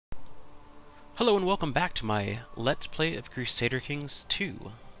Hello and welcome back to my Let's Play of Crusader Kings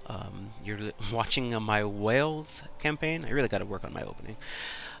 2. You're watching my Wales campaign. I really got to work on my opening.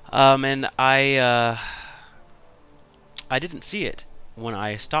 And I didn't see it when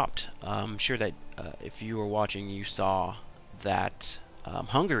I stopped. I'm sure that if you were watching, you saw that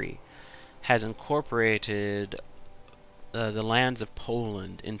Hungary has incorporated the lands of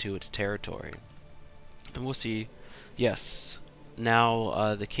Poland into its territory. And we'll see. Yes,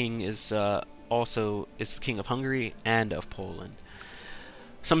 now the king is also is the king of Hungary and of Poland.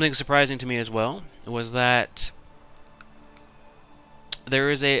 Something surprising to me as well was that there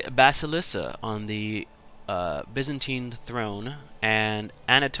is a Basilissa on the Byzantine throne, and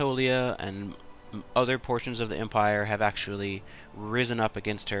Anatolia and other portions of the empire have actually risen up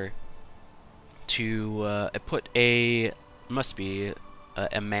against her to put a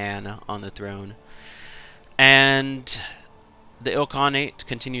man on the throne. And the Ilkhanate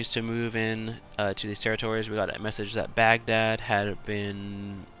continues to move in to these territories. We got a message that Baghdad had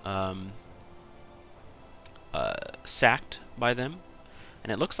been sacked by them.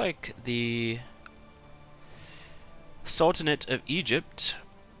 And it looks like the Sultanate of Egypt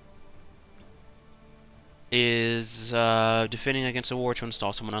is defending against a war to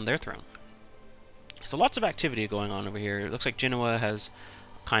install someone on their throne. So lots of activity going on over here. It looks like Genoa has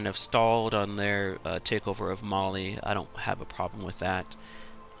kind of stalled on their takeover of Mali. I don't have a problem with that,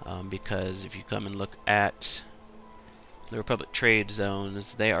 because if you come and look at the Republic trade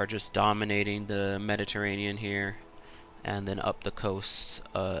zones, they are just dominating the Mediterranean here, and then up the coast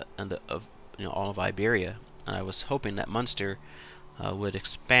and of all of Iberia. And I was hoping that Munster would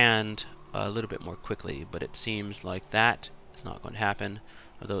expand a little bit more quickly, but it seems like that is not going to happen.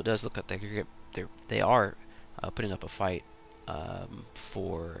 Although it does look like they are putting up a fight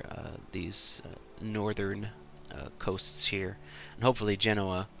for these northern coasts here, and hopefully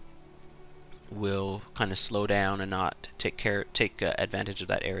Genoa will kind of slow down and not take advantage of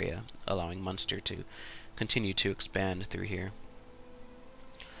that area, allowing Munster to continue to expand through here.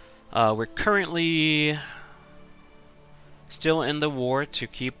 We're currently still in the war to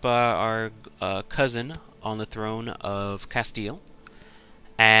keep our cousin on the throne of Castile,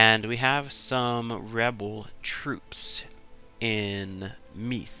 and we have some rebel troops in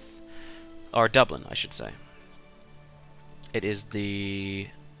Meath, or Dublin, I should say. It is the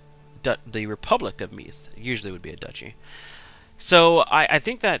Republic of Meath. Usually would be a duchy. So I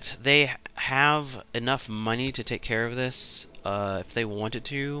think that they have enough money to take care of this if they wanted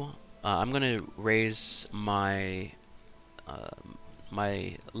to. I'm going to raise my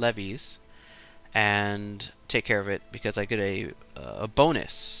my levies and take care of it, because I get a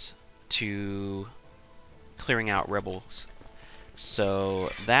bonus to clearing out rebels.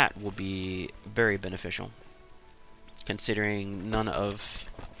 So that will be very beneficial, considering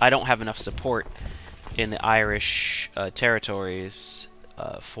I don't have enough support in the Irish territories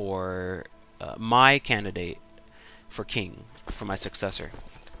for my candidate for king, for my successor.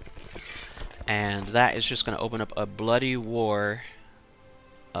 And that is just going to open up a bloody war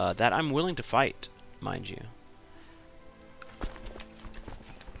that I'm willing to fight, mind you.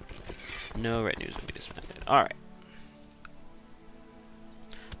 No retinues will be disbanded. Alright.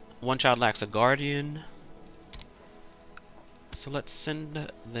 One child lacks a guardian. So let's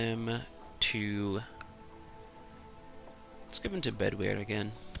send them to... Let's give them to Bedweir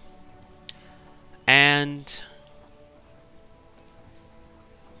again. And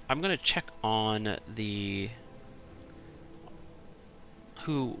I'm going to check on the...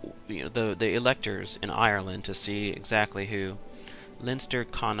 the electors in Ireland to see exactly who. Leinster,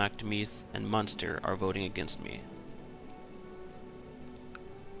 Connacht, Meath, and Munster are voting against me.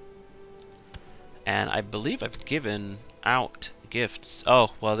 And I believe I've given out gifts.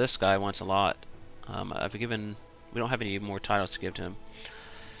 Oh, well, this guy wants a lot. We don't have any more titles to give to him.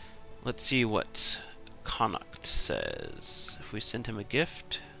 Let's see what Connacht says. If we send him a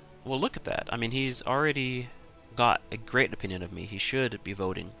gift, well, look at that. I mean, he's already got a great opinion of me. He should be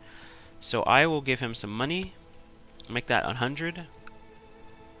voting. So I will give him some money, make that 100,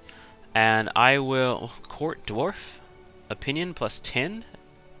 and I will court dwarf opinion plus 10.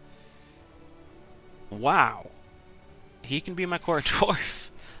 Wow, he can be my court dwarf.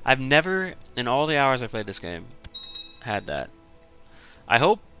 I've never, in all the hours I played this game, had that. I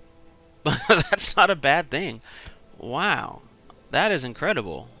hope that's not a bad thing. Wow, that is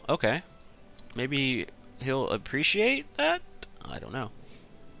incredible. Okay, maybe he'll appreciate that? I don't know.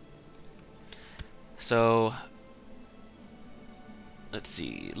 So let's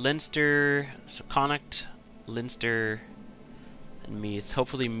see, Leinster, so Connacht, Leinster, and Meath.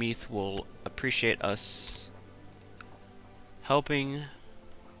 Hopefully Meath will appreciate us helping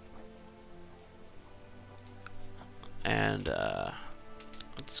And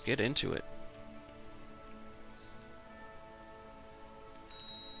let's get into it.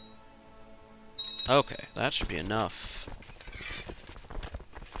 Okay, that should be enough.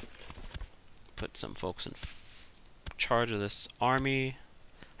 Put some folks in charge of this army.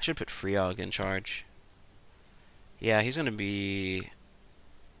 I should put Friog in charge. Yeah, he's gonna be...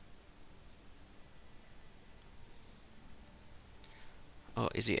 Oh,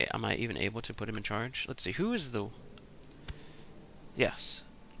 is he? Am I even able to put him in charge? Let's see. Who is the? Yes,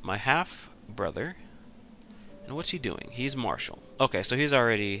 my half brother. And what's he doing? He's marshal. Okay, so he's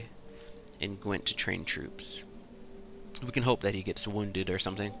already in Gwent to train troops. We can hope that he gets wounded or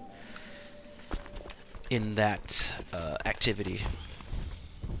something in that activity.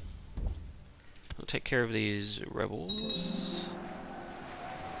 We'll take care of these rebels.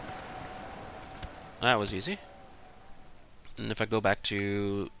 That was easy. And if I go back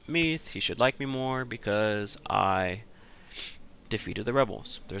to Meath, he should like me more because I defeated the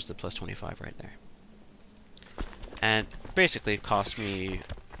rebels. There's the plus 25 right there. And basically it cost me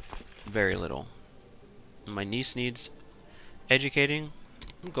very little. My niece needs educating.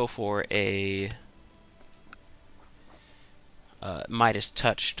 I'll go for a Midas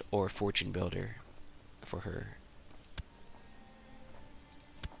Touched or Fortune Builder for her.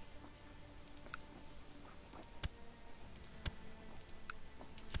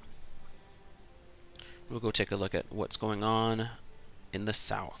 We'll go take a look at what's going on in the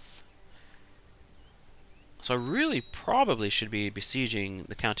south. So I really probably should be besieging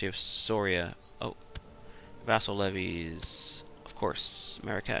the county of Soria. Oh, vassal levies, of course,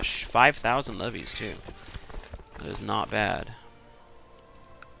 Marrakesh. 5,000 levies too. That is not bad.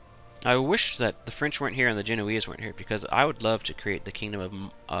 I wish that the French weren't here and the Genoese weren't here, because I would love to create the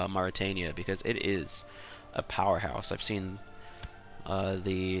Kingdom of Mauritania, because it is a powerhouse. I've seen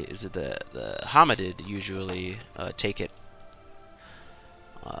the Hamadid usually take it.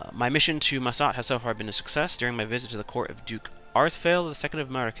 My mission to Massat has so far been a success. During my visit to the court of Duke Arthfail II of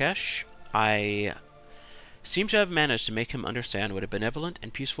Marrakesh, I seem to have managed to make him understand what a benevolent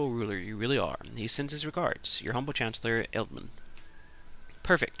and peaceful ruler you really are. He sends his regards. Your humble Chancellor, Eldman.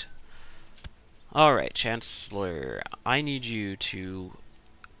 Perfect. Alright, Chancellor, I need you to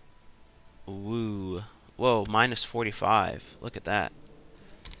woo. Whoa, minus 45. Look at that.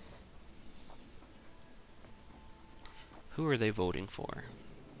 Who are they voting for?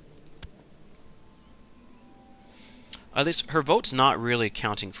 At least her vote's not really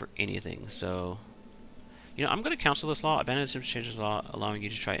counting for anything, so... You know, I'm going to cancel this law. Abandon this changes law, allowing you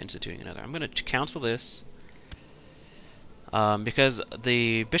to try instituting another. I'm going to cancel this. Because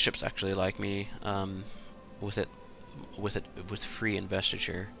the bishops actually like me with free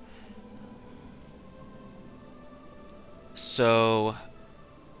investiture. So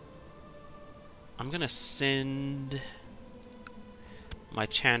I'm gonna send my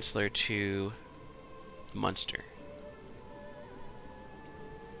chancellor to Munster.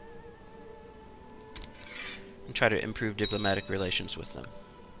 And try to improve diplomatic relations with them.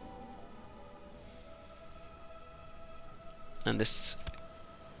 And this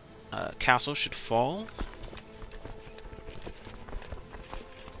castle should fall.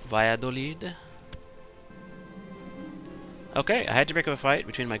 Valladolid. Okay, I had to break up a fight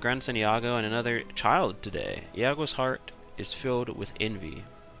between my grandson Iago and another child today. Iago's heart is filled with envy.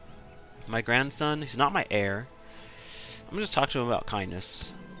 My grandson, he's not my heir. I'm gonna just talk to him about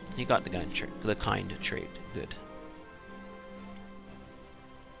kindness. He got the kind trait. Good.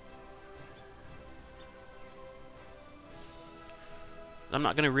 I'm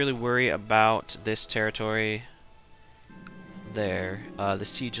not going to really worry about this territory there. The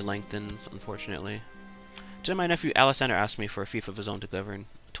siege lengthens, unfortunately. Then my nephew Alessander asked me for a fief of his own to govern.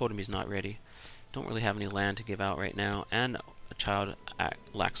 I told him he's not ready. Don't really have any land to give out right now. And a child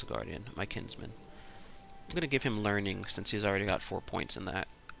lacks a guardian, my kinsman. I'm going to give him learning since he's already got 4 points in that.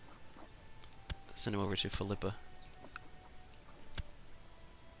 Send him over to Philippa.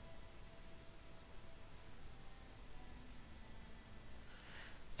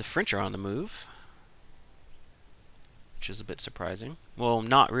 The French are on the move, which is a bit surprising. Well,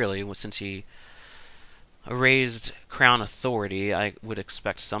 not really, since he raised crown authority, I would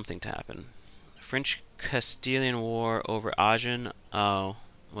expect something to happen. French-Castilian War over Agen. Oh,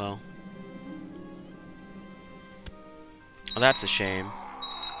 well. Well, that's a shame.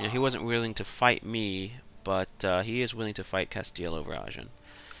 You know, he wasn't willing to fight me, but he is willing to fight Castile over Agen.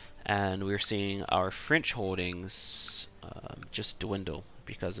 And we're seeing our French holdings just dwindle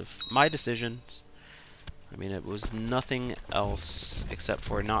because of my decisions. I mean, it was nothing else except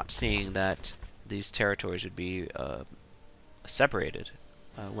for not seeing that these territories would be separated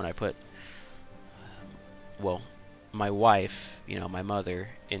when I put, well, my wife, you know, my mother,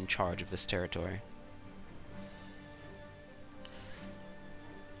 in charge of this territory.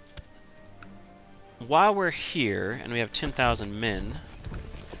 While we're here, and we have 10,000 men,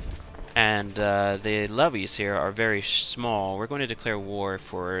 and the levies here are very small, we're going to declare war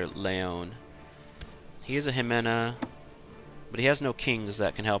for Leon. He is a Jimena, but he has no kings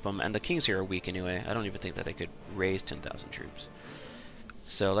that can help him, and the kings here are weak anyway. I don't even think that they could raise 10,000 troops.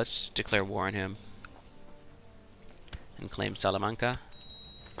 So let's declare war on him and claim Salamanca.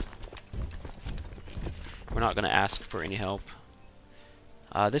 We're not going to ask for any help.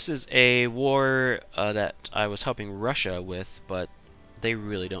 This is a war that I was helping Russia with, but they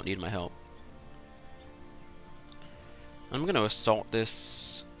really don't need my help. I'm going to assault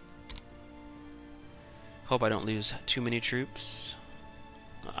this. Hope I don't lose too many troops.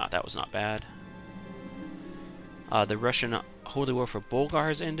 That was not bad. The Russian Holy War for Bulgar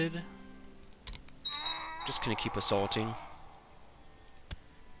has ended. Just going to keep assaulting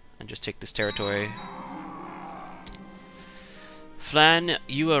and just take this territory. Flan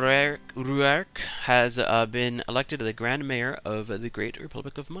Uruark has been elected the Grand Mayor of the Great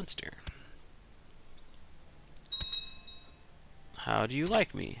Republic of Munster. How do you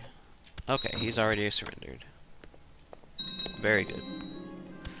like me? Okay, he's already surrendered. Very good.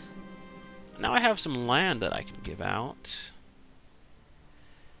 Now I have some land that I can give out.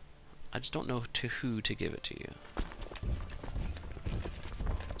 I just don't know to who to give it to you.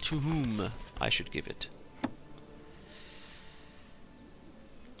 To whom I should give it.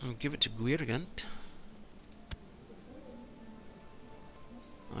 I'll give it to Guirgant.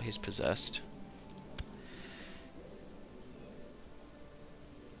 Oh, he's possessed.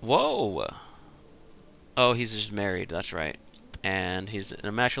 Whoa! Oh, he's just married, that's right. And he's in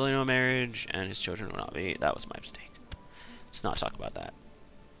a matrilineal marriage, and his children will not be. That was my mistake. Let's not talk about that.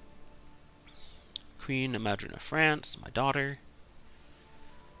 Queen Imagine of France, my daughter.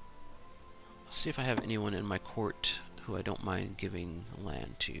 Let's see if I have anyone in my court who I don't mind giving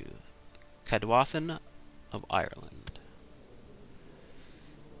land to. Cadwathan of Ireland.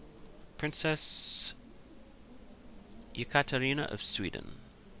 Princess Ekaterina of Sweden.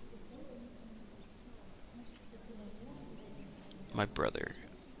 My brother.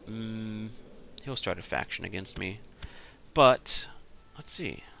 He'll start a faction against me. But, let's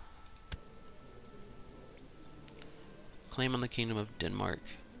see. Claim on the Kingdom of Denmark.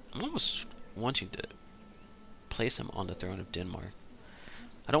 I'm almost wanting to place him on the throne of Denmark.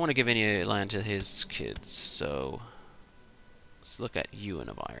 I don't want to give any land to his kids, so let's look at Ewan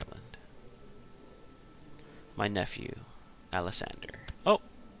of Ireland. My nephew, Alessander. Oh!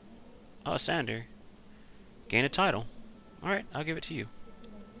 Alessander. Gain a title. Alright, I'll give it to you.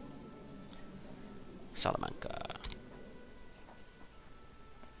 Salamanca.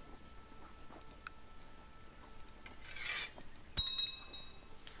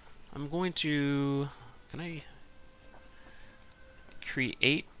 I'm going to... Can I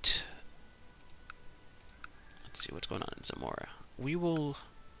create... Let's see what's going on in Zamora. We will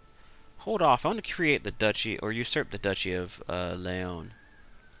hold off. I want to create the duchy, or usurp the duchy of Leon.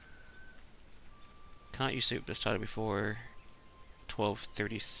 Cannot usurp this title before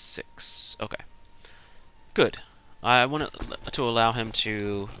 1236. Okay. Good. I want to allow him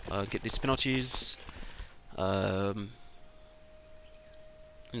to get these penalties.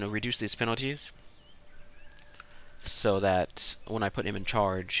 You know, reduce these penalties, so that when I put him in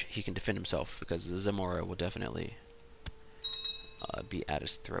charge, he can defend himself, because Zamora will definitely be at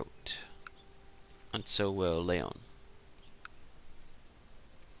his throat. And so will Leon.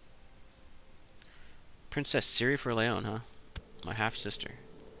 Princess Siri for Leon, huh? My half-sister.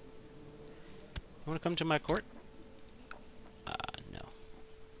 Want to come to my court? No.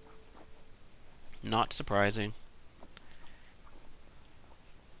 Not surprising.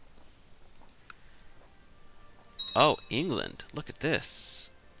 Oh, England. Look at this.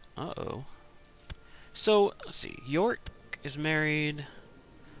 Uh-oh. So, let's see. York is married.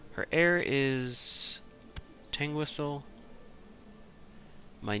 Her heir is Tangwhistle.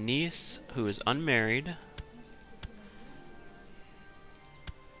 My niece, who is unmarried.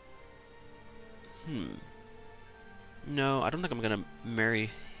 No, I don't think I'm gonna marry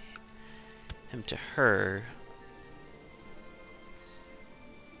him to her.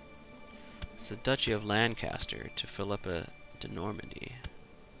 It's the Duchy of Lancaster to Philippa de Normandy.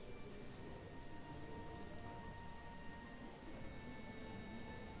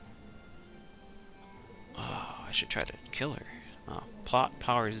 Oh, I should try to kill her. Oh, plot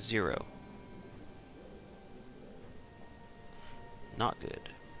power 0. Not good.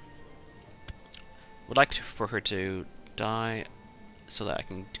 Would like for her to die so that I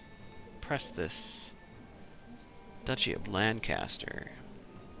can press this Duchy of Lancaster.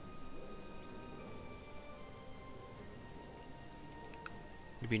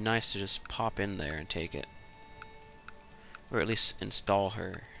 It'd be nice to just pop in there and take it. Or at least install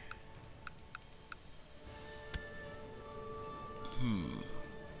her.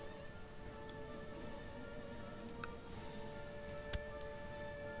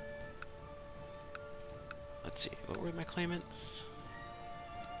 Let's see, what were my claimants?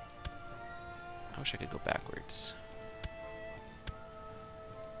 I wish I could go backwards.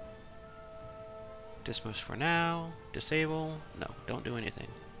 Dismiss for now. Disable. No, don't do anything.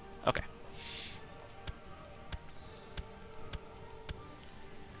 Okay.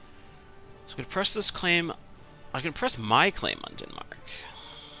 So I'm going to press this claim. I can press my claim on Denmark.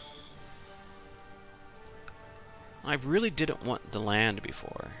 I really didn't want the land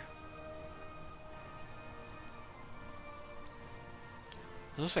before.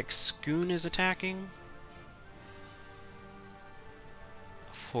 It looks like Skoon is attacking.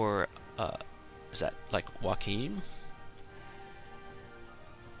 For, is that like Joachim?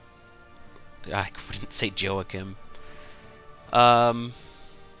 I wouldn't say Joachim. A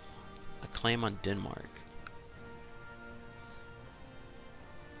claim on Denmark.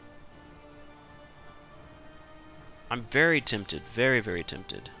 I'm very tempted, very, very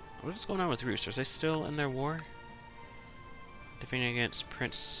tempted. What is going on with Rus? Are they still in their war? Defending against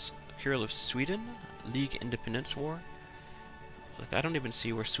Prince Kirill of Sweden? League Independence War? Like, I don't even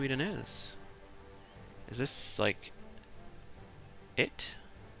see where Sweden is. Is this, like, it?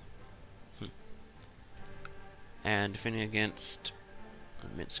 And defending against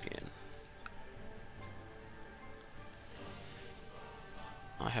Minskin.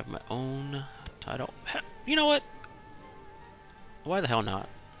 I have my own title. You know what? Why the hell not?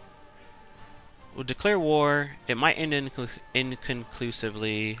 We'll declare war. It might end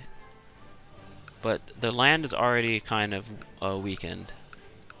inconclusively, but the land is already kind of weakened.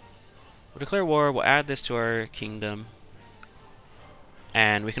 We'll declare war. We'll add this to our kingdom,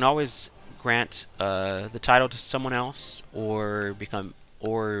 and we can always grant the title to someone else, or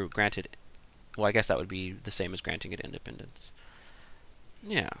grant it. Well, I guess that would be the same as granting it independence.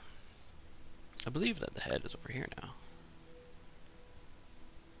 Yeah, I believe that the head is over here now.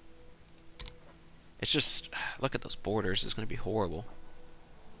 It's just, look at those borders, it's going to be horrible.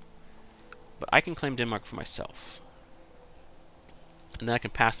 But I can claim Denmark for myself. And then I can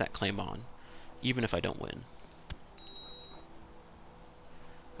pass that claim on, even if I don't win.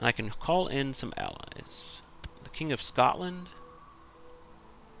 And I can call in some allies. The King of Scotland.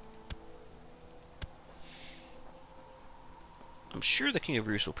 I'm sure the King of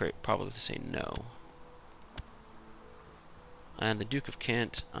Rus will probably say no. And the Duke of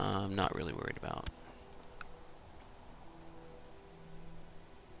Kent, I'm not really worried about.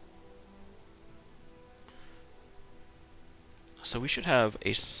 So we should have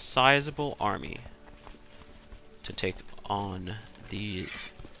a sizable army to take on the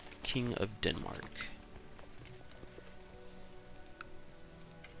King of Denmark.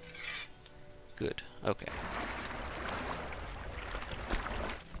 Good. Okay.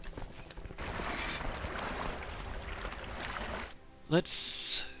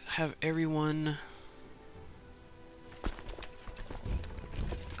 Let's have everyone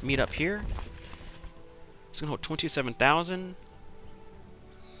meet up here. It's gonna hold 27,000.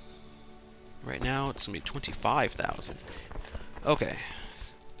 Right now, it's gonna be 25,000. Okay.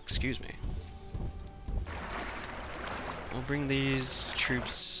 Excuse me. We'll bring these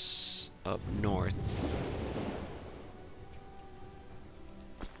troops up north.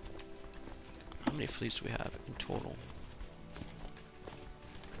 How many fleets do we have in total?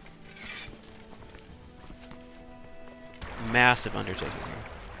 Massive undertaking here.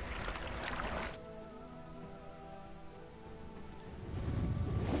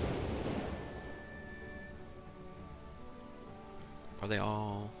 Are they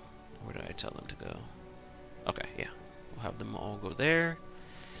all... where did I tell them to go? Okay, yeah. We'll have them all go there.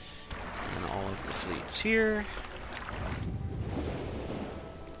 And all of the fleets here.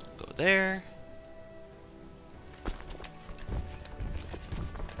 Go there.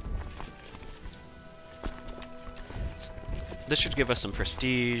 This should give us some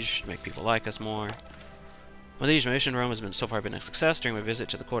prestige, make people like us more. My liege, my mission in Rome has so far been a success. During my visit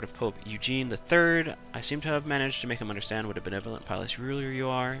to the court of Pope Eugene III, I seem to have managed to make him understand what a benevolent, pious ruler you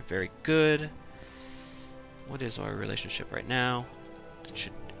are. Very good. What is our relationship right now? It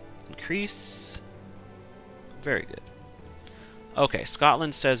should increase. Very good. Okay,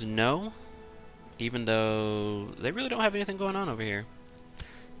 Scotland says no, even though they really don't have anything going on over here.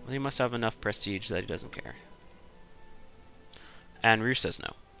 Well, he must have enough prestige that he doesn't care. And Rus says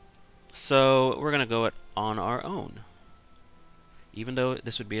no. So we're gonna go it on our own, even though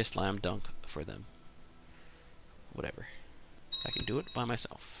this would be a slam dunk for them. Whatever. I can do it by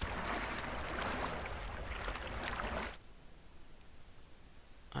myself.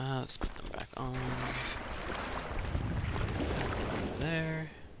 Let's put them back on. There.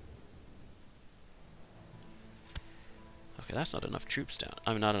 Okay, that's not enough troops down.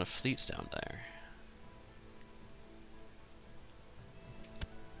 I mean, not enough fleets down there.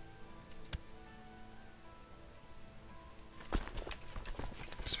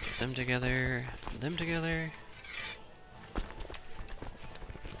 Let's put them together. Them together.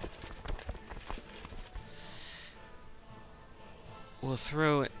 We'll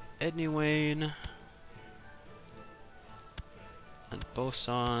throw Ednewayne and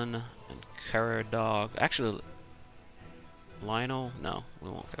Boson and Caradog. Actually, Lionel? No, we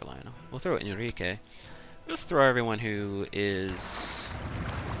won't throw Lionel. We'll throw Enrique. Let's throw everyone who hates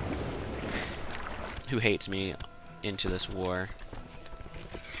me into this war.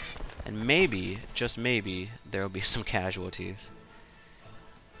 And maybe, just maybe, there will be some casualties.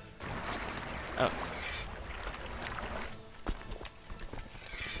 Oh.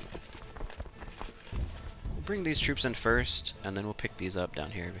 Bring these troops in first, and then we'll pick these up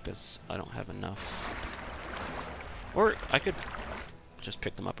down here because I don't have enough. Or I could just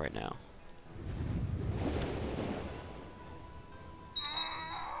pick them up right now.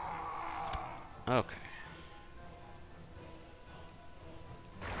 Okay.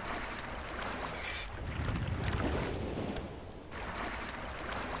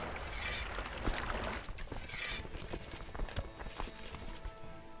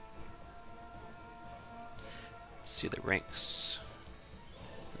 See the ranks.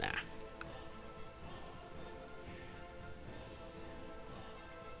 Nah.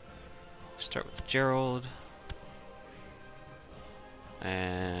 Start with Gerald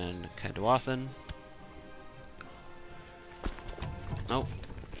and Cadwathan. Nope,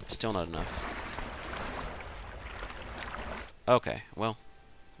 still not enough. Okay, well,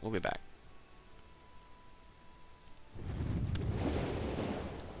 we'll be back.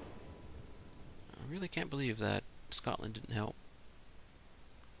 I really can't believe that Scotland didn't help.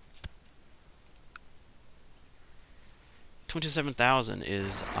 27,000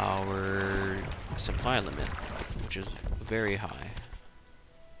 is our supply limit, which is very high.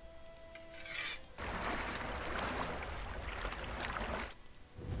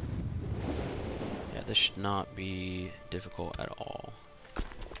 Yeah, this should not be difficult at all.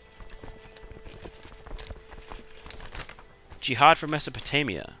 Jihad for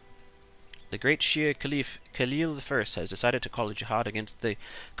Mesopotamia. The great Shia Caliph Khalil I has decided to call a jihad against the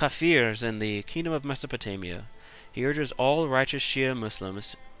Kafirs in the Kingdom of Mesopotamia. He urges all righteous Shia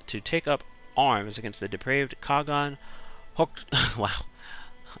Muslims to take up arms against the depraved Kagan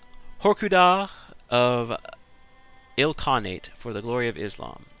Horkudah of Ilkhanate for the glory of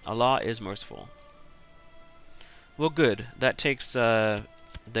Islam. Allah is merciful. Well, good. That takes their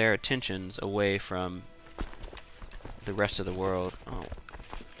attentions away from the rest of the world. Oh.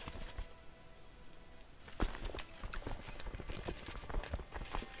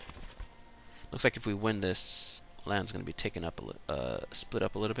 Looks like if we win this, land's going to be taken up split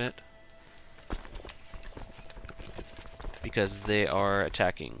up a little bit because they are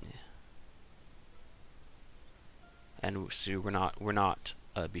attacking, and so we're not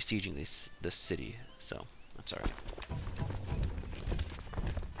besieging this city, so that's all right.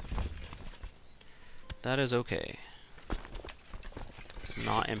 That is okay. It's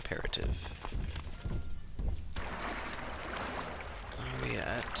not imperative. Are we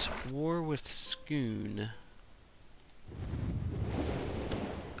at war with Scone?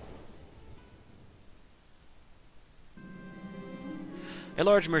 A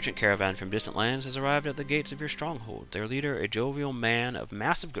large merchant caravan from distant lands has arrived at the gates of your stronghold. Their leader, a jovial man of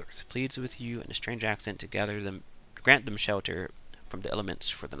massive girth, pleads with you in a strange accent to grant them shelter from the elements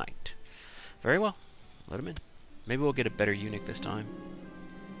for the night. Very well. Let him in. Maybe we'll get a better eunuch this time.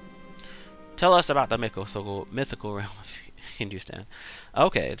 Tell us about the mythical realm of Hindustan.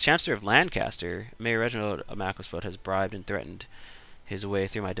 Okay, the Chancellor of Lancaster, Mayor Reginald Macclesfield, has bribed and threatened his way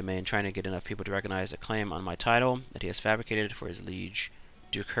through my domain, trying to get enough people to recognize a claim on my title that he has fabricated for his liege,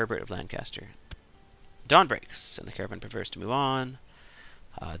 Duke Herbert of Lancaster. Dawn breaks, and the caravan prefers to move on.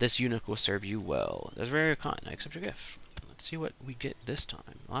 This eunuch will serve you well. That's very kind. I accept your gift. Let's see what we get this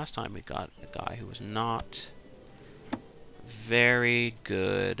time. Last time we got a guy who was not very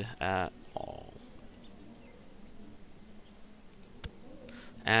good at all.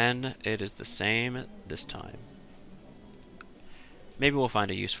 And it is the same this time. Maybe we'll find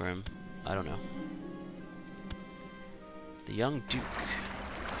a use for him. I don't know. The young Duke.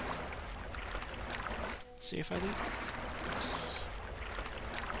 See if I leave. Yes.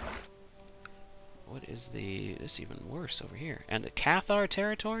 What is the... This even worse over here. And the Cathar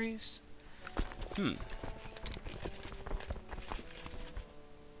territories? I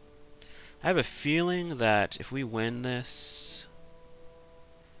have a feeling that if we win this,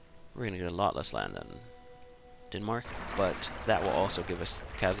 we're going to get a lot less land than Denmark, but that will also give us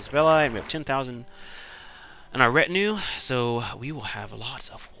Casus Belli, and we have 10,000 in our retinue, so we will have lots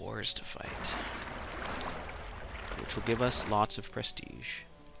of wars to fight, which will give us lots of prestige.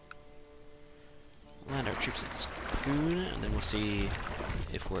 We'll land our troops at Schoon, and then we'll see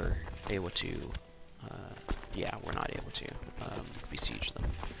if we're able to, yeah, we're not able to besiege them.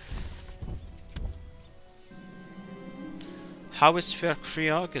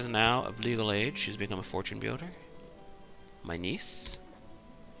 Hauesfriog is now of legal age. She's become a fortune builder. My niece.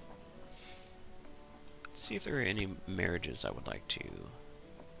 Let's see if there are any marriages I would like to...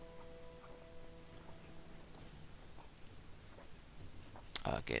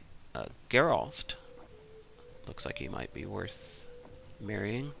 get Geralt. Looks like he might be worth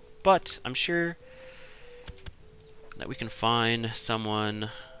marrying. But I'm sure that we can find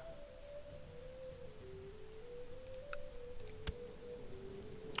someone...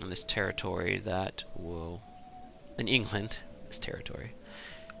 in this territory that will... in England, this territory,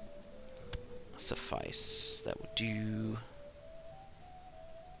 suffice. That would do...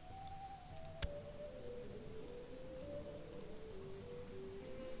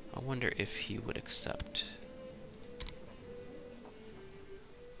 I wonder if he would accept...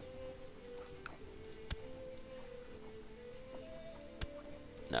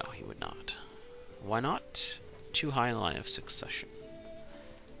 No, he would not. Why not? Too high in line of succession.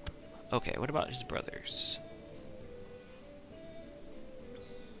 Okay, what about his brothers?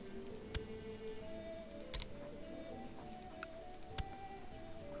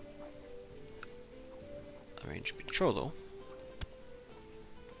 Arrange betrothal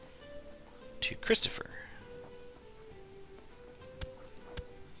to Christopher.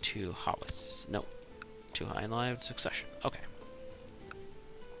 To Hollis. No. Too high in line of succession. Okay.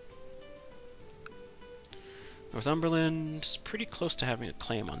 Northumberland's pretty close to having a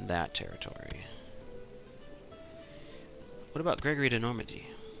claim on that territory. What about Gregory de Normandy?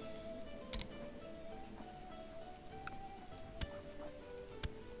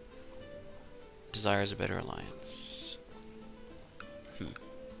 Desires a better alliance.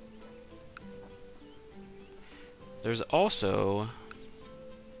 There's also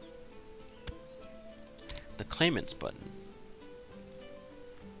the claimants button.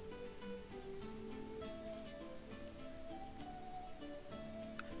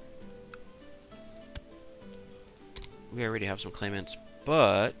 We already have some claimants,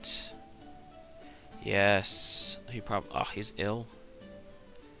 but yes, he probably, oh, he's ill.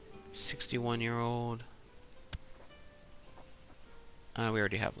 61-year-old. We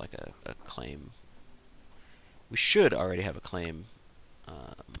already have like a claim. We should already have a claim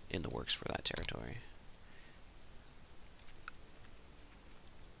in the works for that territory.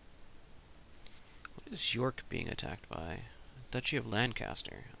 What is York being attacked by? Duchy of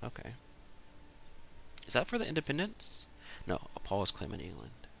Lancaster. Okay. Is that for the independence? No, Paul is claiming England.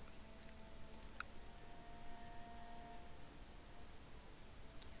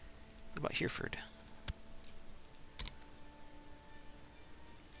 What about Hereford?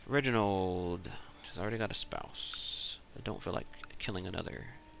 Reginald has already got a spouse. I don't feel like killing another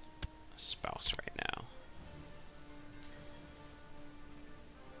spouse right now.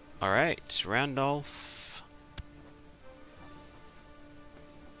 Alright, Randolph.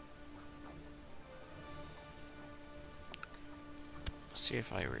 See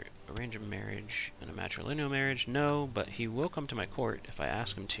if I arrange a marriage and a matrilineal marriage. No, but he will come to my court if I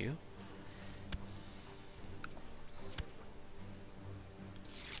ask him to.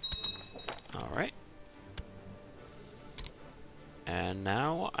 Alright. And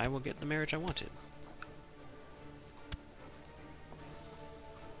now I will get the marriage I wanted.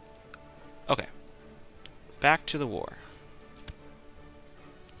 Okay. Back to the war.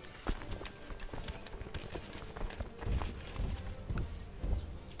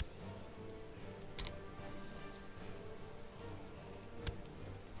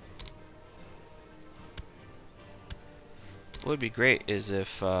 What would be great is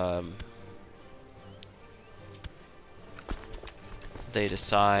if they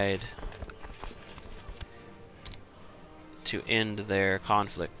decide to end their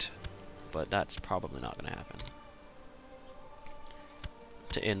conflict, but that's probably not going to happen.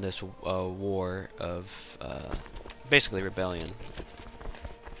 To end this war of basically rebellion.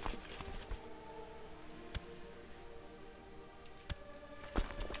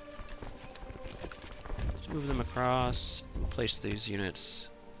 move them across, place these units,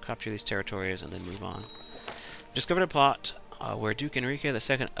 capture these territories, and then move on. Discovered a plot where Duke Enrique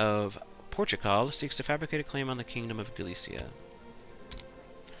II of Portugal seeks to fabricate a claim on the Kingdom of Galicia.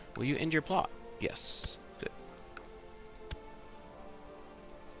 Will you end your plot? Yes. Good.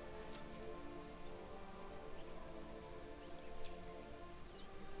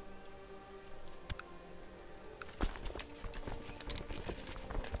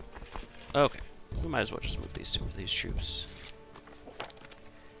 Okay. We might as well just move these troops.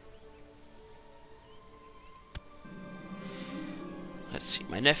 Let's see.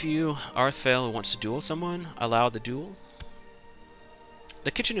 My nephew, Arthfail, wants to duel someone. Allow the duel. The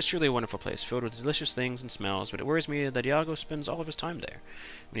kitchen is truly a wonderful place, filled with delicious things and smells, but it worries me that Iago spends all of his time there,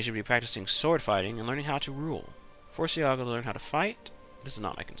 when he should be practicing sword fighting and learning how to rule. Force Iago to learn how to fight? This is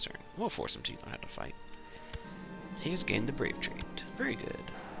not my concern. We'll force him to learn how to fight. He has gained the brave trait. Very good.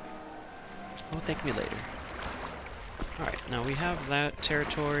 Well, thank me later. Alright, now we have that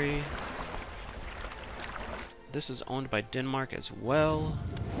territory. This is owned by Denmark as well.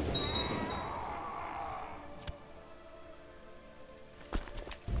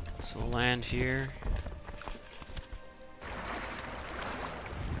 So we'll land here.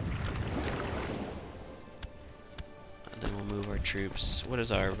 And then we'll move our troops. What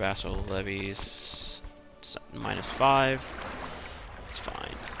is our vassal levies? It's -5. That's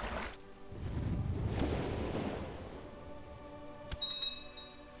fine.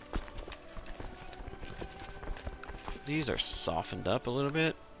 These are softened up a little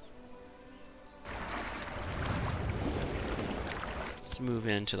bit. Let's move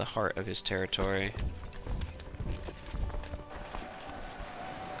into the heart of his territory.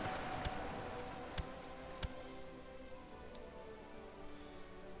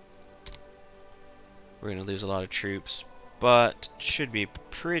 We're going to lose a lot of troops, but should be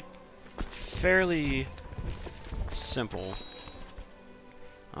fairly simple.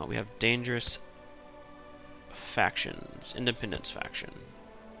 We have dangerous factions. Independence faction.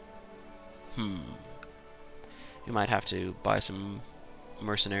 You might have to buy some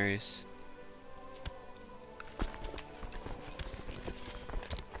mercenaries.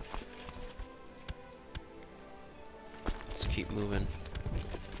 Let's keep moving.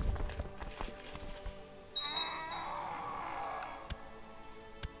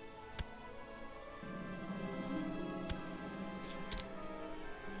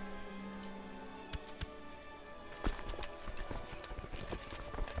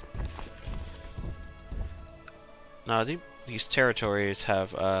 Now, these territories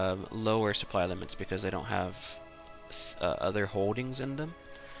have lower supply limits because they don't have other holdings in them,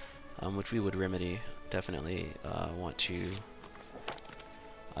 which we would remedy. Definitely want to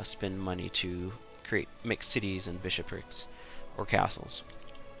spend money to make cities and bishoprics or castles.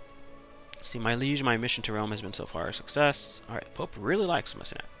 See, my liege, my mission to Rome has been so far a success. All right, Pope really likes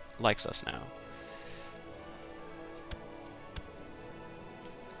us now.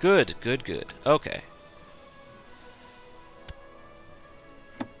 Good, good, good. Okay.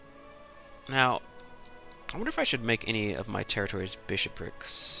 Now, I wonder if I should make any of my territories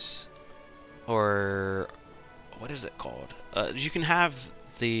bishoprics, or what is it called? You can have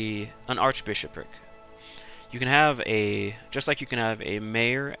an archbishopric. You can have just like you can have a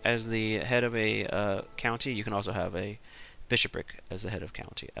mayor as the head of a county. You can also have a bishopric as the head of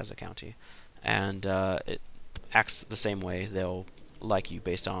a county, and it acts the same way. They'll like you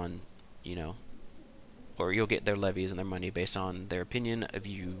based on, or you'll get their levies and their money based on their opinion of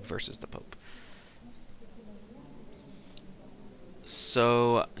you versus the Pope.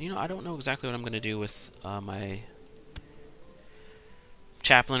 So, I don't know exactly what I'm going to do with my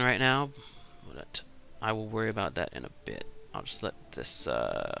chaplain right now, but I will worry about that in a bit. I'll just let this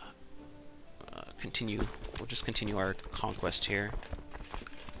continue. We'll just continue our conquest here.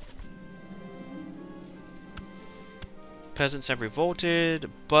 Peasants have revolted,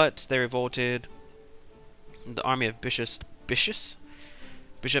 but they revolted the army of Bishop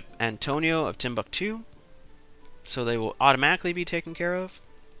Antonio of Timbuktu, so they will automatically be taken care of.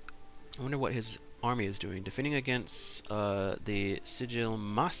 I wonder what his army is doing. Defending against the Sigil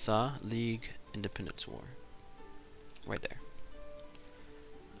Massa League Independence War. Right there.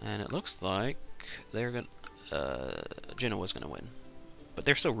 And it looks like they're gonna Genoa's gonna win. But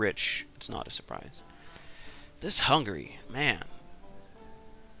they're so rich, it's not a surprise. This Hungary, man.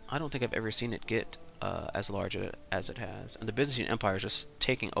 I don't think I've ever seen it get as large as it has. And the Byzantine Empire is just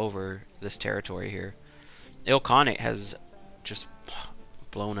taking over this territory here. Ilkhanate has just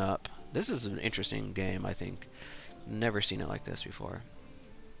blown up. This is an interesting game, I think. Never seen it like this before.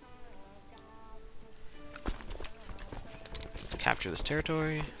 Let's capture this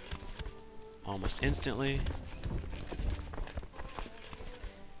territory. almost instantly.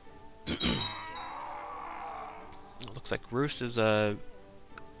 It looks like Rus is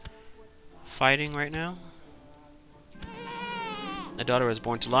fighting right now. A daughter was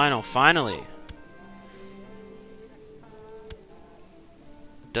born to Lionel, finally!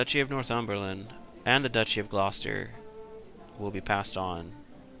 Duchy of Northumberland and the Duchy of Gloucester will be passed on.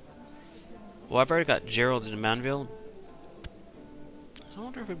 Well, I've already got Gerald in Manville, so I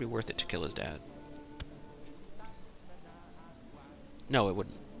wonder if it would be worth it to kill his dad. No, it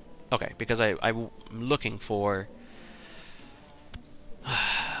wouldn't. Okay, because I'm looking for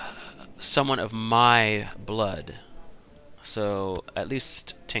someone of my blood. So at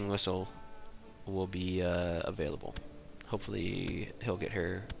least Ting Whistle will be available. Hopefully he'll get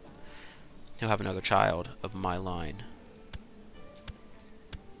her. He'll have another child of my line.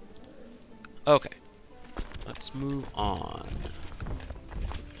 Okay, let's move on.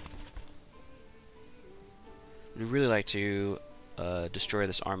 We'd really like to destroy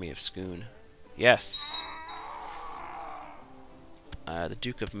this army of Scone. Yes. The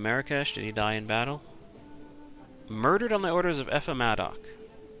Duke of Marrakesh, did he die in battle? Murdered on the orders of Effa Madoc.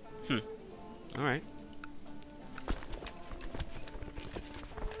 Alright.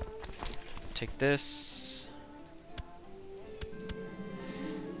 Take this.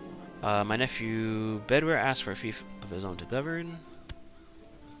 My nephew Bedwyr asked for a fief of his own to govern.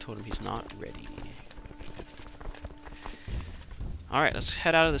 Told him he's not ready. Alright, let's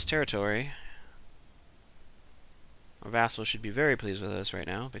head out of this territory. Our vassals should be very pleased with us right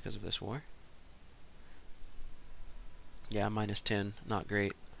now because of this war. Yeah, -10, not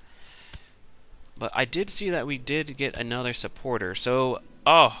great. But I did see that we did get another supporter, so,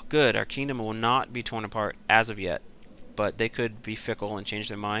 oh, good, our kingdom will not be torn apart as of yet. But they could be fickle and change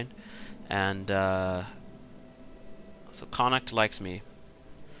their mind. And, so Connacht likes me.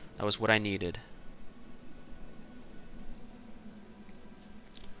 That was what I needed.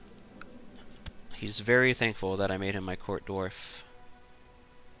 He's very thankful that I made him my court dwarf.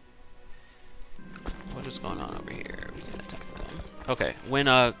 What is going on over here? We can attack them. Okay, when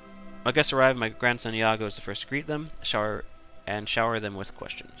my guests arrive, my grandson Iago is the first to greet them, shower them with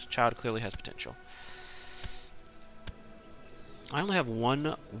questions. Child clearly has potential. I only have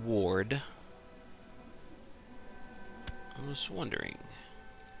one ward. I was wondering.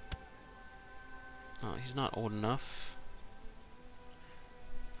 Oh, he's not old enough.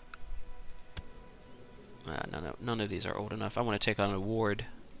 None of these are old enough. I want to take on a ward.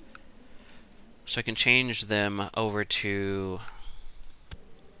 So I can change them over to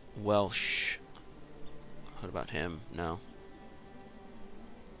Welsh. What about him? No.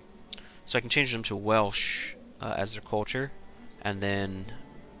 So I can change them to Welsh as their culture, and then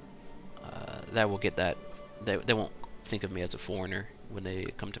that will get that. They won't think of me as a foreigner when they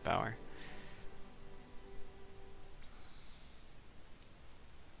come to power.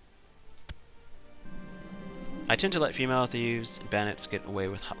 I tend to let female thieves and bandits get away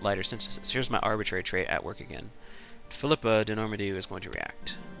with lighter sentences. Here's my arbitrary trait at work again. Philippa de Normandy is going to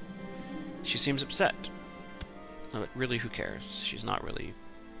react. She seems upset. No, but really, who cares? She's not really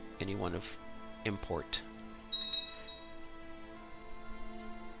anyone of import.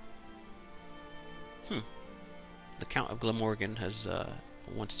 The Count of Glamorgan has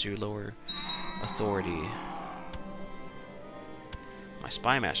wants to lower authority. My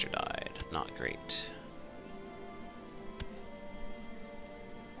spy master died. Not great.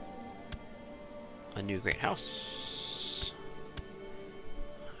 A new great house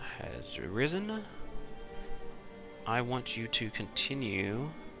has arisen. I want you to continue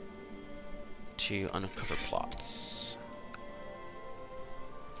to uncover plots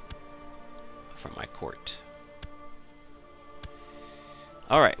from my court.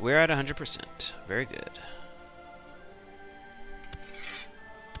 Alright, we're at 100%. Very good.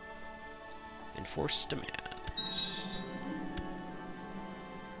 Enforce demands.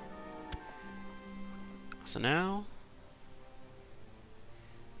 So now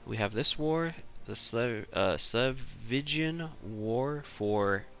we have this war, the Slavigian War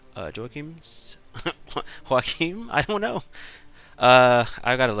for Joachim? I don't know.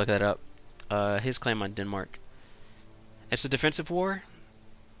 I gotta look that up. His claim on Denmark. It's a defensive war,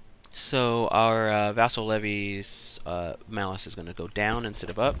 so our vassal levy's malice is going to go down instead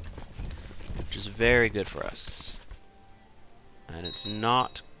of up, which is very good for us. And it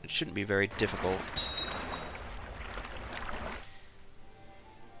shouldn't be very difficult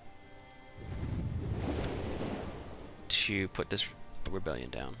to put this rebellion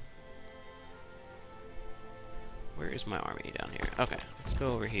down. Where is my army down here? Okay, let's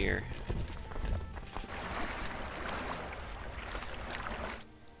go over here.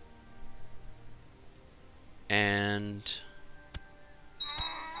 And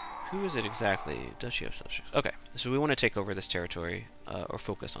who is it exactly? Does she have subjects? Okay, so we want to take over this territory, or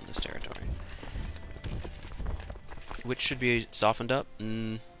focus on this territory. Which should be softened up?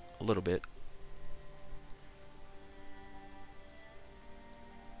 A little bit.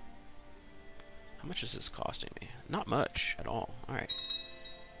 How much is this costing me? Not much at all. Alright.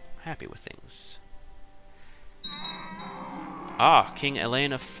 Happy with things. Ah, King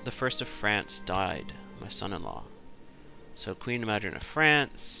Elaine the First of France died. My son-in-law. So Queen Madryn of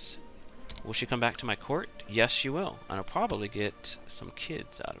France. Will she come back to my court? Yes, she will. And I'll probably get some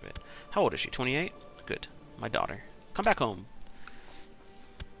kids out of it. How old is she? 28? Good. My daughter. Come back home.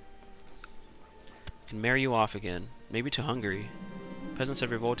 Can marry you off again. Maybe to Hungary. Peasants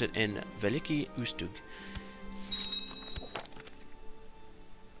have revolted in Veliki Ustug.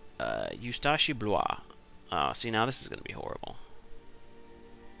 Eustache Blois. See, now this is going to be horrible.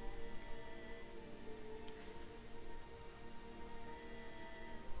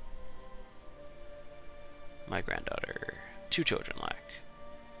 My granddaughter. 2 children lack.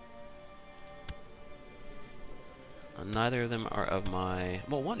 Neither of them are of my...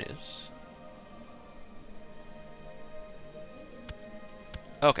 Well, one is.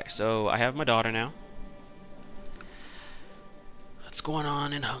 Okay, so I have my daughter now. What's going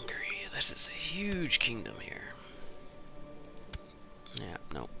on in Hungary? This is a huge kingdom here. Yeah,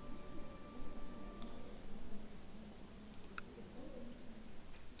 nope.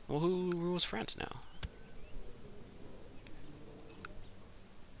 Well, who rules France now?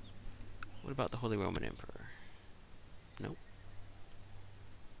 What about the Holy Roman Emperor? Nope.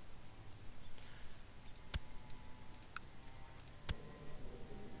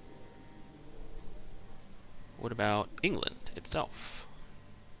 What about England itself?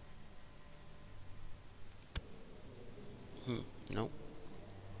 Nope.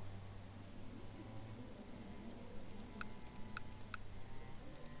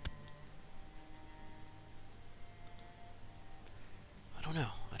 I don't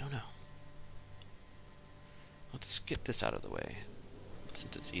know. Let's get this out of the way,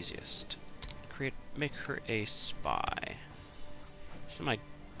 since it's easiest. Make her a spy. This is my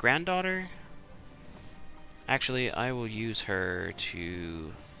granddaughter. Actually, I will use her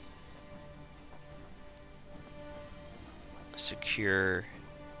to secure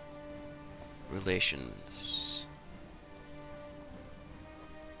relations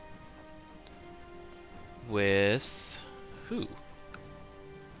with who?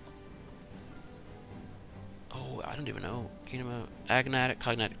 Oh, I don't even know. Kingdom of Agnatic,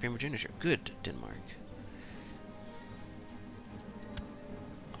 Cognatic, Primogeniture. Good, Denmark.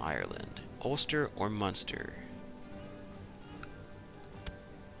 Ireland. Ulster or Munster?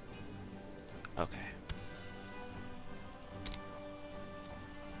 Okay.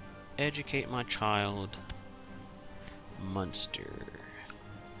 Educate my child. Munster.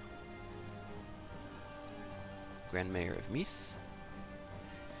 Grand Mayor of Meath.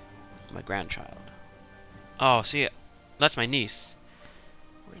 My grandchild. Oh, see, that's my niece.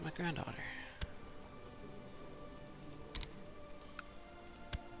 Where's my granddaughter?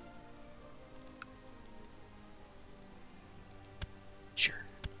 Sure.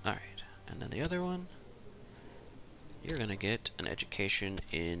 Alright. And then the other one, you're gonna get an education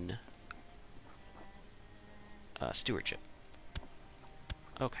in stewardship.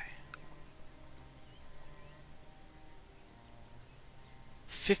 Okay.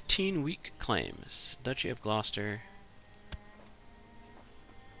 15 weak claims. Duchy of Gloucester.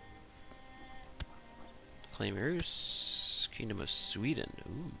 Claim Rus. Kingdom of Sweden.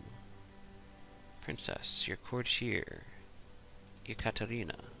 Ooh. Princess, your courtier.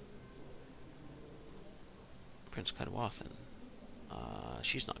 Ekaterina. Prince Cadwathan.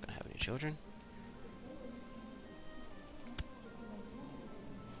 She's not gonna have any children.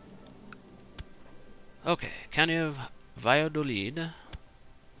 Okay, County of Valladolid.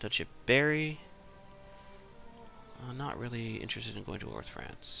 Duchy of Berry. Not really interested in going to war with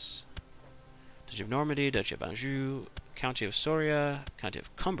France. Duchy of Normandy, Duchy of Anjou, County of Soria, County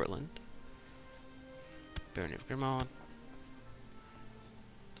of Cumberland, Barony of Grimont,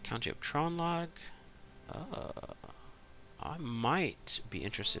 County of Tronlag. I might be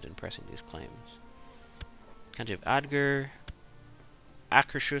interested in pressing these claims. County of Adger,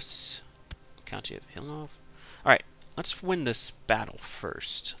 Akershus, County of Hilnov. Alright, let's win this battle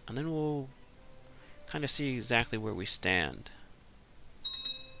first, and then we'll kind of see exactly where we stand.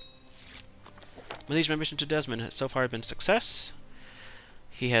 Release my mission to Desmond has so far been a success.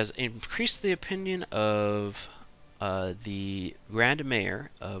 He has increased the opinion of the Grand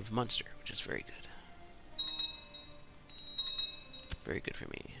Mayor of Munster, which is very good. Very good for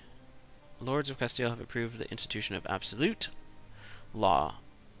me. Lords of Castile have approved the institution of absolute law.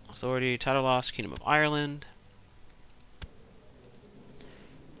 Authority, title loss, Kingdom of Ireland.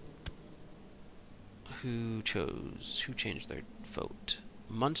 Who changed their vote?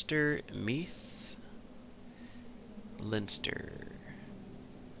 Munster, Meath, Leinster.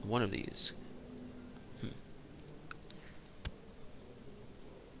 One of these.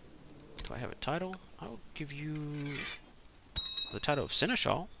 Do I have a title? I'll give you the title of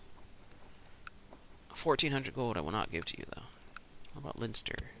Seneschal. 1,400 gold I will not give to you, though. How about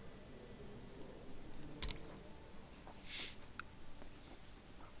Leinster?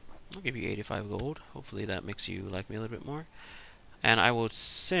 I'll give you 85 gold. Hopefully that makes you like me a little bit more. And I will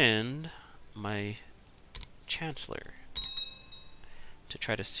send my Chancellor to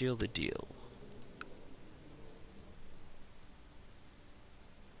try to seal the deal.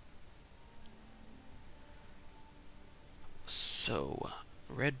 So,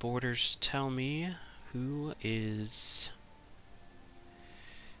 red borders tell me who is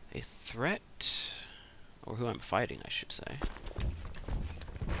a threat, or who I'm fighting, I should say.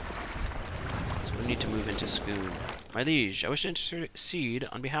 So we need to move into Scone. My liege, I wish to intercede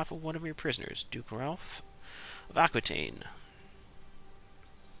on behalf of one of your prisoners, Duke Ralph of Aquitaine.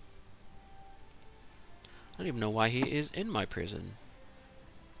 I don't even know why he is in my prison.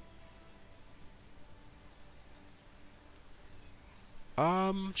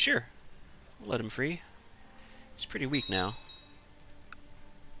 Sure. We'll let him free. He's pretty weak now.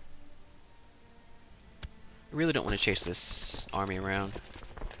 I really don't want to chase this army around.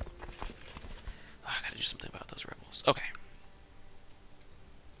 Oh, I gotta do something about those rebels. Okay.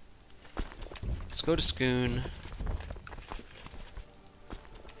 Let's go to Scone.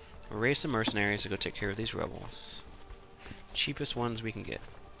 Raise some mercenaries to go take care of these rebels. Cheapest ones we can get.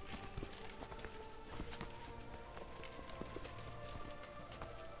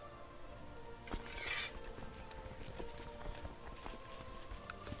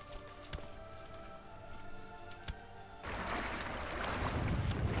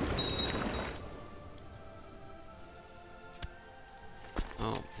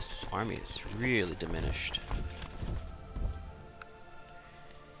 Oh, this army is really diminished.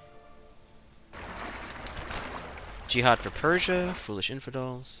 Jihad for Persia, foolish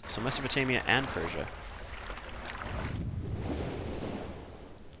infidels. So Mesopotamia and Persia.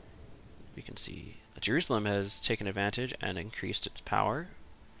 We can see Jerusalem has taken advantage and increased its power.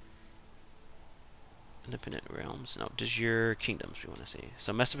 Independent realms. No, does your kingdoms we want to see.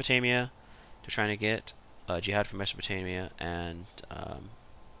 So Mesopotamia, they're trying to get jihad for Mesopotamia, and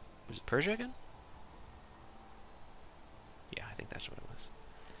was it Persia again? Yeah, I think that's what it was.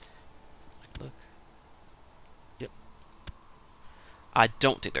 Look. Yep. I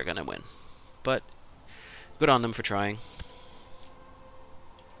don't think they're gonna win, but good on them for trying.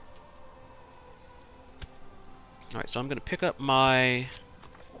 Alright, so I'm gonna pick up my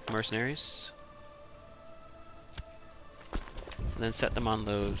mercenaries and then set them on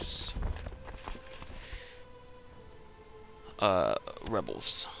those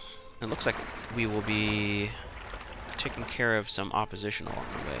rebels. It looks like we will be taking care of some opposition along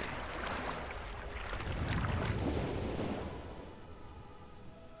the way.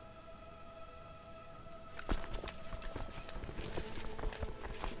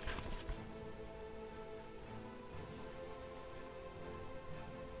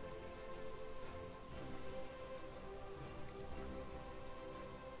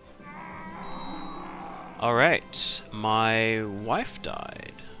 Alright, my wife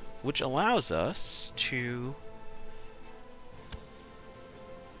died, which allows us to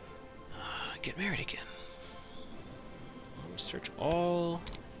get married again. Search all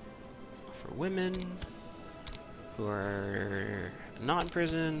for women who are not in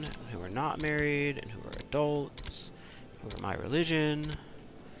prison, who are not married, and who are adults, who are my religion.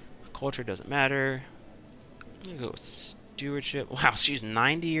 Culture doesn't matter. I'm gonna go with stewardship. Wow, she's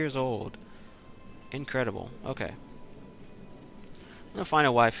 90 years old. Incredible. Okay. I'm gonna find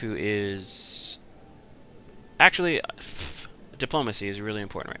a wife who is... Actually, diplomacy is really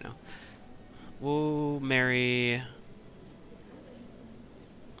important right now. We'll marry...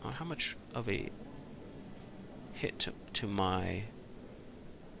 how much of a hit to my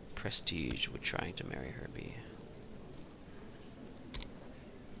prestige would trying to marry her be?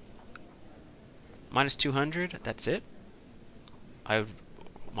 Minus 200? That's it?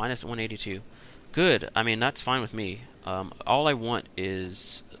 Minus 182. Good. I mean, that's fine with me. All I want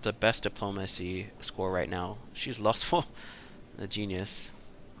is the best diplomacy score right now. She's lustful. A genius.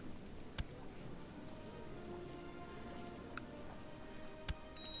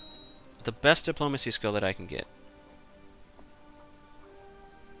 The best diplomacy skill that I can get.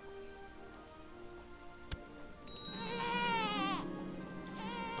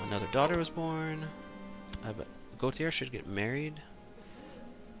 daughter was born. But Gautier should get married.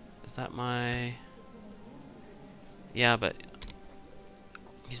 Is that my... Yeah, but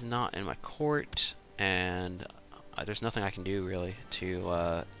he's not in my court, and there's nothing I can do really to...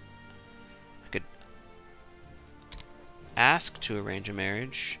 I could ask to arrange a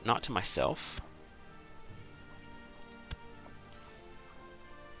marriage, not to myself.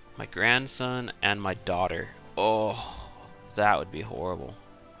 My grandson and my daughter. Oh, that would be horrible.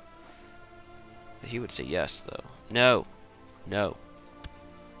 He would say yes, though. No. No.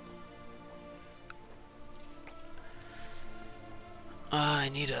 I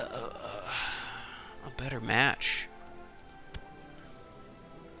need a better match.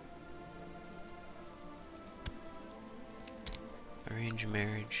 Arrange a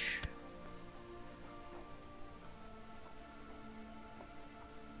marriage.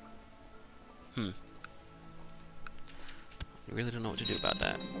 I really don't know what to do about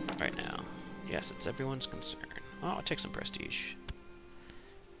that right now. Yes, it's everyone's concern. Well, I'll take some prestige.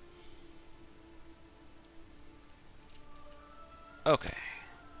 Okay.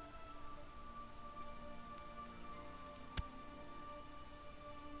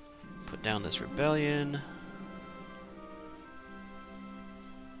 Put down this rebellion.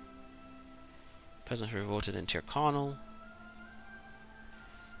 Peasants revolted in Tyrconnell.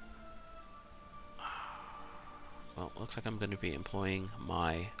 Well, looks like I'm going to be employing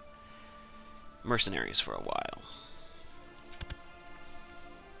my mercenaries for a while.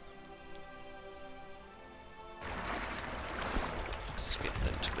 Let's get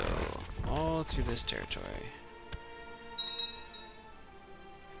them to go all through this territory.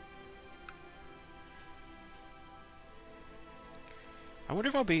 I wonder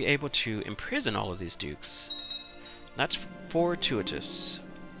if I'll be able to imprison all of these dukes. That's fortuitous.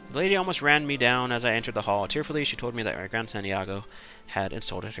 The lady almost ran me down as I entered the hall. Tearfully, she told me that my grandson Iago had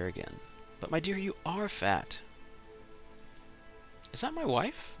insulted her again. But my dear, you are fat. Is that my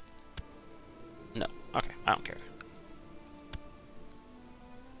wife? No. Okay, I don't care.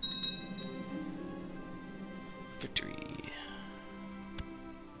 Victory.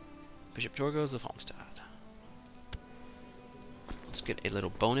 Bishop Torgos of Halmstad. Let's get a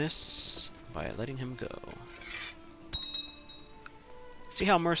little bonus by letting him go. See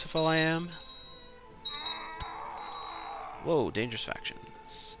how merciful I am? Whoa, dangerous factions.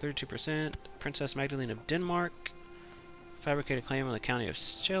 32%. Princess Magdalene of Denmark. Fabricated claim on the county of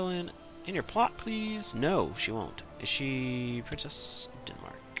Schellen. In your plot, please? No, she won't. Is she Princess of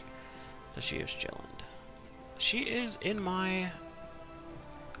Denmark? Does she have Schellen? She is in my...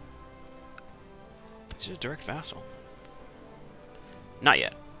 She's a direct vassal. Not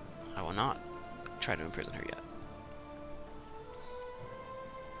yet. I will not try to imprison her yet.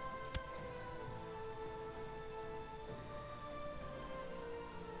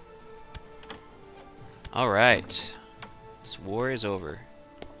 Alright. This war is over.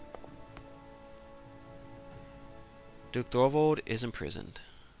 Duke Thorvald is imprisoned.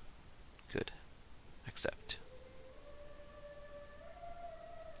 Good. Accept.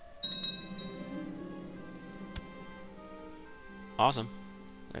 Awesome.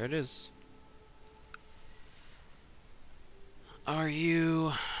 There it is. Are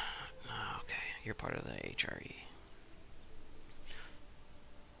you... Okay, you're part of the HRE.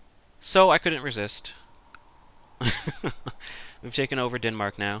 So I couldn't resist. We've taken over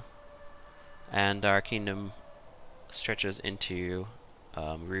Denmark now, and our kingdom stretches into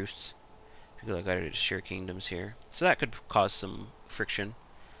Rus. We've got to share kingdoms here, so that could cause some friction,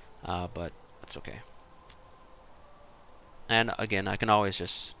 but that's okay. And again, I can always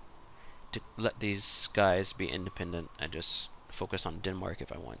just let these guys be independent and just focus on Denmark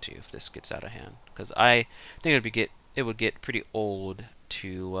if I want to, if this gets out of hand, because I think it would get pretty old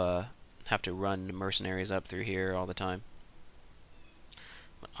to have to run mercenaries up through here all the time.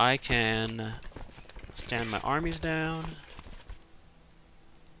 But I can stand my armies down.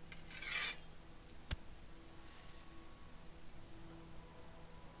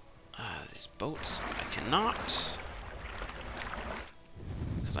 These boats, I cannot,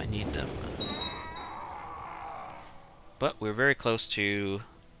 because I need them. But we're very close to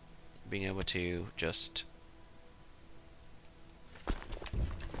being able to just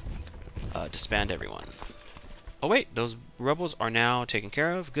disband everyone. Oh wait, those rebels are now taken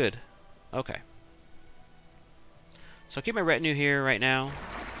care of? Good. Okay. So I'll keep my retinue here right now.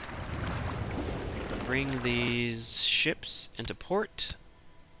 Bring these ships into port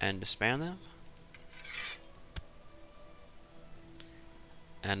and disband them.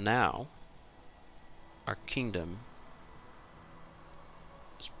 And now our kingdom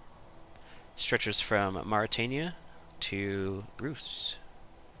stretches from Mauritania to Rus.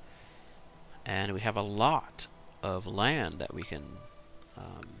 And we have a lot of land that we can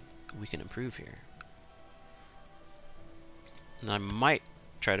improve here. And I might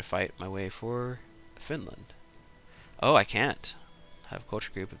try to fight my way for Finland. Oh, I can't. I have a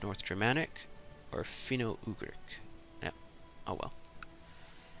culture group of North Germanic or Finno-Ugric. Yeah. Oh well.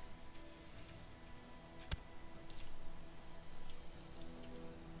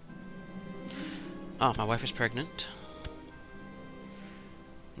 Oh, my wife is pregnant.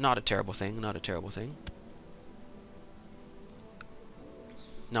 Not a terrible thing, not a terrible thing.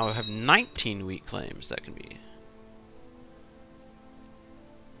 Now I have 19 weak claims that can be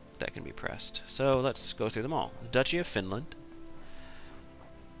pressed. So let's go through them all. The Duchy of Finland.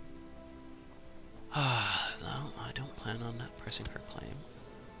 No, I don't plan on pressing her claim.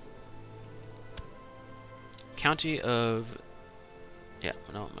 County of... Yeah,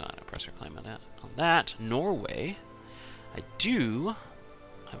 no, I'm not going to press her claim on that. Norway. I do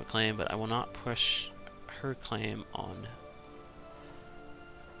have a claim, but I will not push her claim on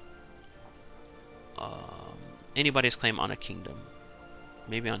anybody's claim on a kingdom.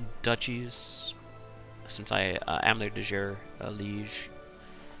 Maybe on duchies, since I am their de jure liege,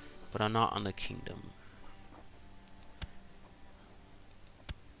 but I'm not on the kingdom.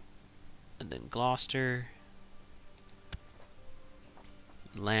 And then Gloucester,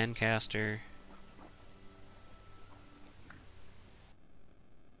 Lancaster,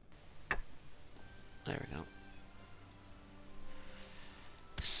 there we go.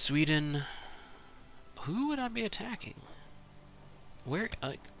 Sweden. Who would I be attacking? Where?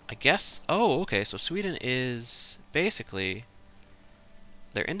 I guess. Oh, okay. So Sweden is basically,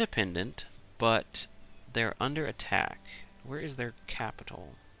 they're independent, but they're under attack. Where is their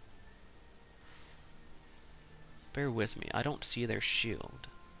capital? Bear with me. I don't see their shield.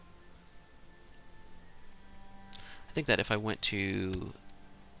 I think that if I went to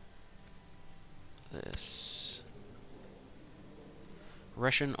this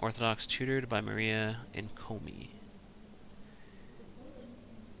Russian Orthodox tutored by Maria in Komi.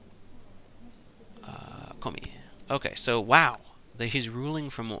 Komi. Okay, so wow, he's ruling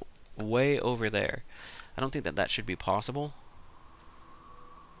from way over there. I don't think that that should be possible,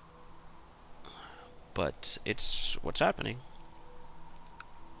 but it's what's happening.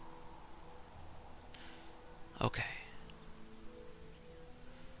 Okay.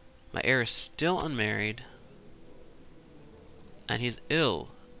 My heir is still unmarried, and he's ill.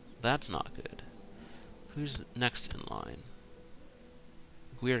 That's not good. Who's next in line?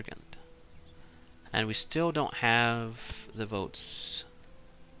 Guirgand. And we still don't have the votes.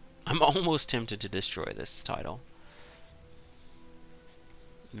 I'm almost tempted to destroy this title.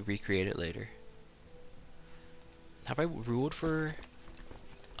 Recreate it later. Have I ruled for...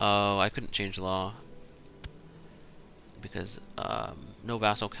 Oh, I couldn't change the law. Because no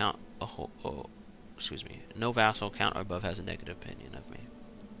vassal count... excuse me. No vassal count or above has a negative opinion of me.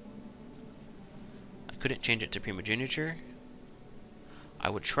 I couldn't change it to primogeniture. I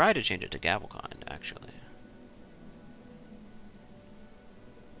would try to change it to gavelkind, actually.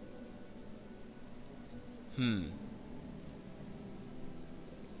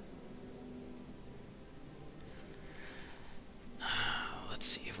 Let's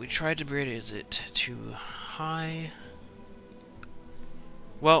see. If we tried to raise it too high...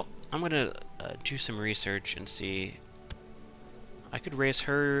 Well, I'm gonna do some research and see. I could raise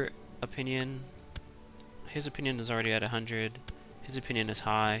her opinion. His opinion is already at 100. His opinion is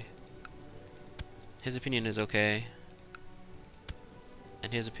high. His opinion is okay.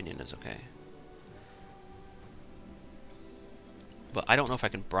 And his opinion is okay. But I don't know if I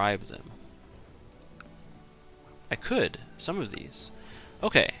can bribe them. I could. Some of these.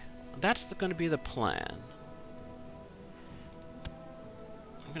 Okay. That's going to be the plan.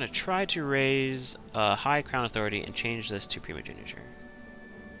 I'm going to try to raise high crown authority and change this to primogeniture.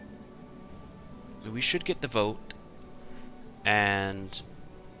 We should get the vote, and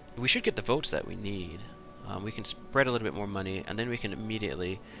we should get the votes that we need. We can spread a little bit more money, and then we can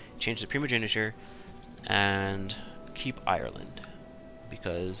immediately change the primogeniture and keep Ireland,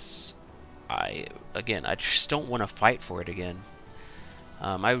 because I just don't want to fight for it again.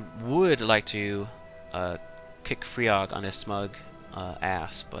 I would like to kick Friog on his smug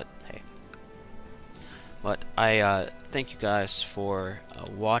ass, but hey. But I thank you guys for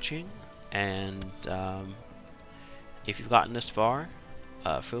watching, and if you've gotten this far,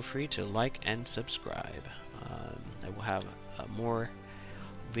 feel free to like and subscribe. I will have more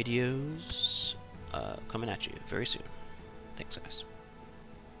videos coming at you very soon. Thanks, guys.